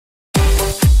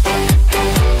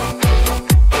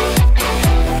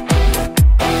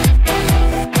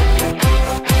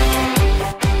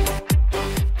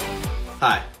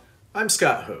I'm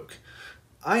Scott Hoag.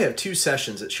 I have two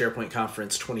sessions at SharePoint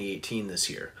Conference 2018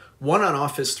 this year. One on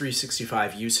Office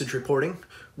 365 usage reporting,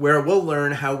 where we'll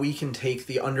learn how we can take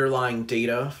the underlying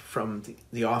data from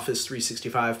the Office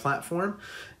 365 platform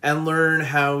and learn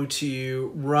how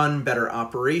to run better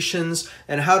operations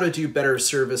and how to do better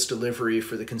service delivery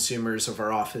for the consumers of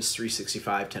our Office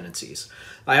 365 tenancies.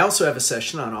 I also have a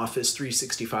session on Office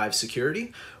 365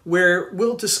 security, where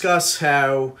we'll discuss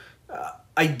how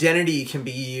identity can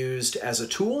be used as a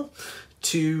tool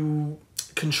to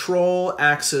control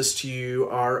access to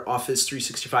our Office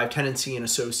 365 tenancy and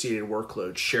associated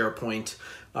workloads, SharePoint,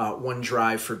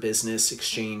 OneDrive for Business,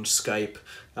 Exchange, Skype,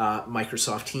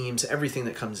 Microsoft Teams, everything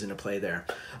that comes into play there.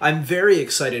 I'm very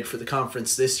excited for the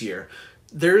conference this year.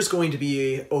 There's going to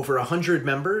be over 100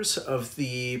 members of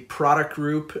the product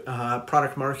group,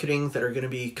 product marketing, that are going to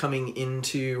be coming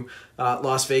into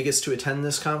Las Vegas to attend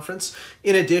this conference.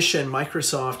 In addition,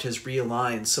 Microsoft has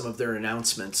realigned some of their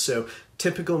announcements. So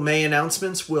typical May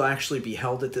announcements will actually be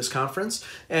held at this conference,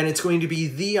 and it's going to be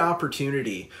the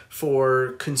opportunity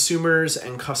for consumers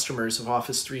and customers of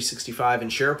Office 365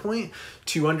 and SharePoint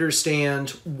to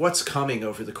understand what's coming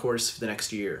over the course of the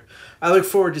next year. I look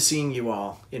forward to seeing you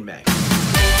all in May.